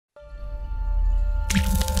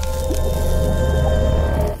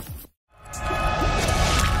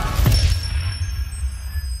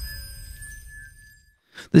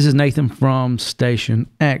This is Nathan from StationX.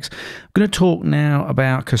 I'm going to talk now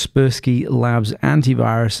about Kaspersky Labs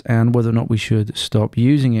Antivirus and whether or not we should stop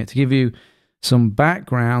using it. To give you some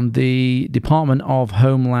background, the Department of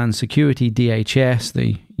Homeland Security, DHS,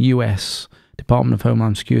 the US Department of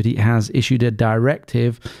Homeland Security, has issued a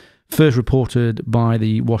directive, first reported by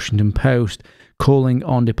the Washington Post, calling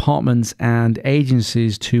on departments and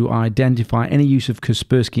agencies to identify any use of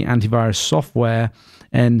Kaspersky antivirus software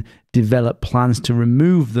and develop plans to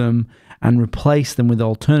remove them and replace them with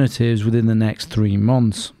alternatives within the next 3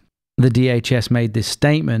 months. The DHS made this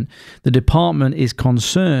statement. The department is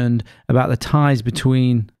concerned about the ties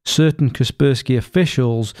between certain Kaspersky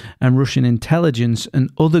officials and Russian intelligence and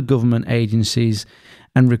other government agencies,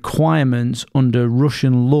 and requirements under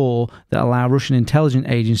Russian law that allow Russian intelligence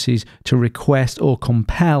agencies to request or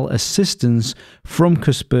compel assistance from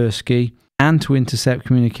Kaspersky and to intercept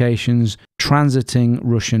communications transiting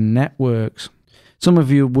Russian networks. Some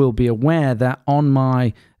of you will be aware that on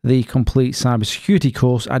the complete cybersecurity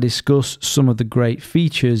course, I discuss some of the great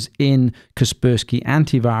features in Kaspersky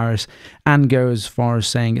Antivirus and go as far as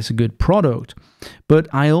saying it's a good product. But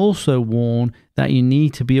I also warn that you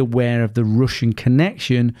need to be aware of the Russian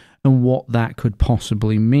connection and what that could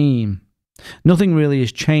possibly mean. Nothing really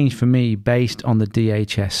has changed for me based on the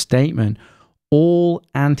DHS statement. All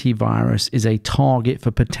antivirus is a target for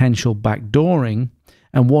potential backdooring,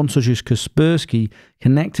 and one such as Kaspersky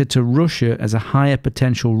connected to Russia as a higher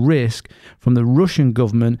potential risk from the Russian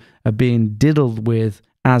government of being diddled with,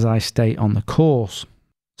 as I state on the course.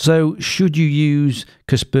 So should you use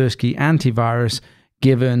Kaspersky antivirus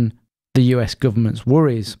given the US government's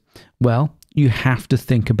worries? Well, you have to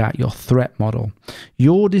think about your threat model.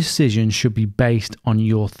 Your decision should be based on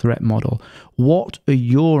your threat model. What are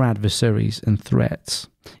your adversaries and threats?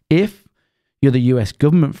 If you're the US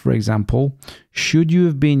government, for example, should you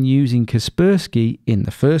have been using Kaspersky in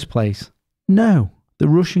the first place? No. The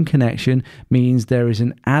Russian connection means there is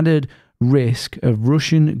an added risk of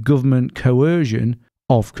Russian government coercion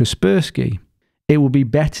of Kaspersky. It will be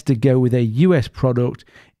better to go with a US product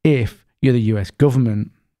if you're the US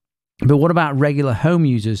government. But what about regular home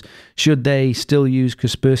users? Should they still use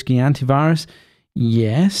Kaspersky antivirus?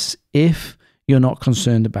 Yes, if you're not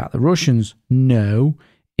concerned about the Russians. No,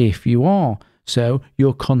 if you are. So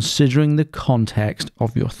you're considering the context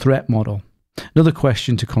of your threat model. Another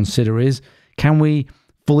question to consider is, can we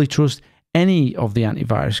fully trust any of the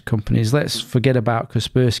antivirus companies? Let's forget about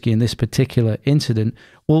Kaspersky in this particular incident.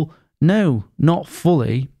 Well, no, not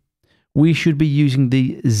fully. We should be using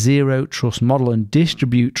the zero trust model and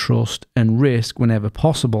distribute trust and risk whenever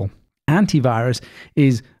possible. Antivirus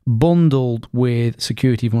is bundled with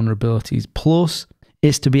security vulnerabilities. Plus,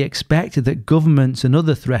 it's to be expected that governments and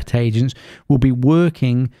other threat agents will be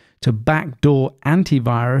working to backdoor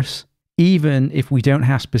antivirus, even if we don't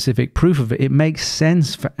have specific proof of it. It makes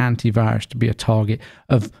sense for antivirus to be a target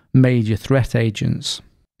of major threat agents.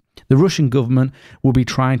 The Russian government will be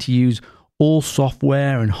trying to use all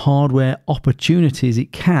software and hardware opportunities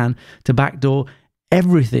it can to backdoor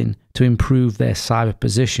everything to improve their cyber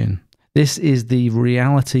position. This is the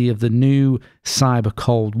reality of the new cyber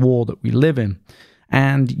Cold War that we live in.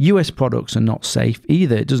 And US products are not safe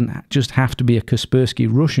either. It doesn't just have to be a Kaspersky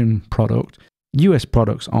Russian product. US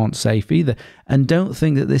products aren't safe either. And don't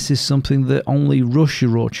think that this is something that only Russia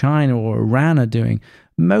or China or Iran are doing.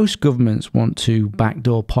 Most governments want to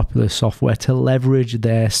backdoor popular software to leverage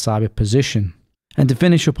their cyber position. And to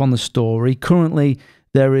finish up on the story, currently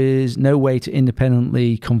there is no way to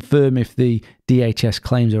independently confirm if the DHS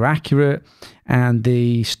claims are accurate, and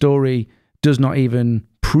the story does not even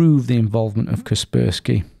prove the involvement of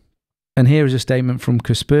Kaspersky. And here is a statement from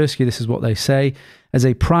Kaspersky. This is what they say. As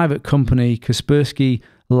a private company, Kaspersky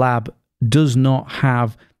Lab does not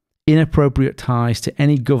have inappropriate ties to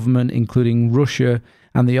any government, including Russia,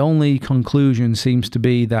 and the only conclusion seems to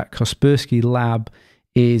be that Kaspersky Lab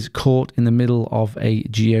is caught in the middle of a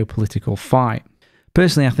geopolitical fight.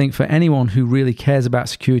 Personally, I think for anyone who really cares about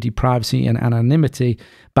security, privacy, and anonymity,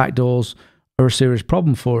 backdoors are a serious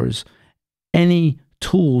problem for us. Any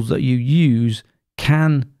tools that you use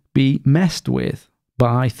can be messed with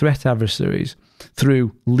by threat adversaries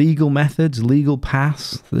through legal methods, legal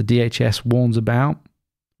paths the DHS warns about,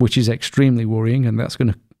 which is extremely worrying, and that's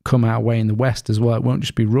going to come our way in the West as well. It won't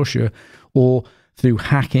just be Russia, or through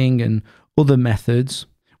hacking and other methods.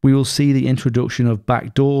 We will see the introduction of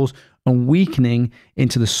backdoors and weakening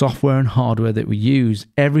into the software and hardware that we use.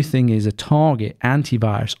 Everything is a target: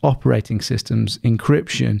 antivirus, operating systems,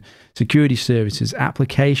 encryption, security services,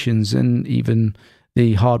 applications, and even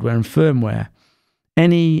the hardware and firmware.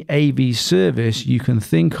 Any AV service you can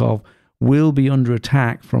think of will be under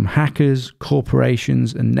attack from hackers,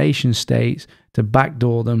 corporations, and nation states to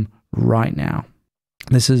backdoor them right now.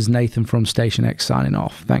 This is Nathan from StationX signing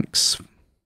off. Thanks.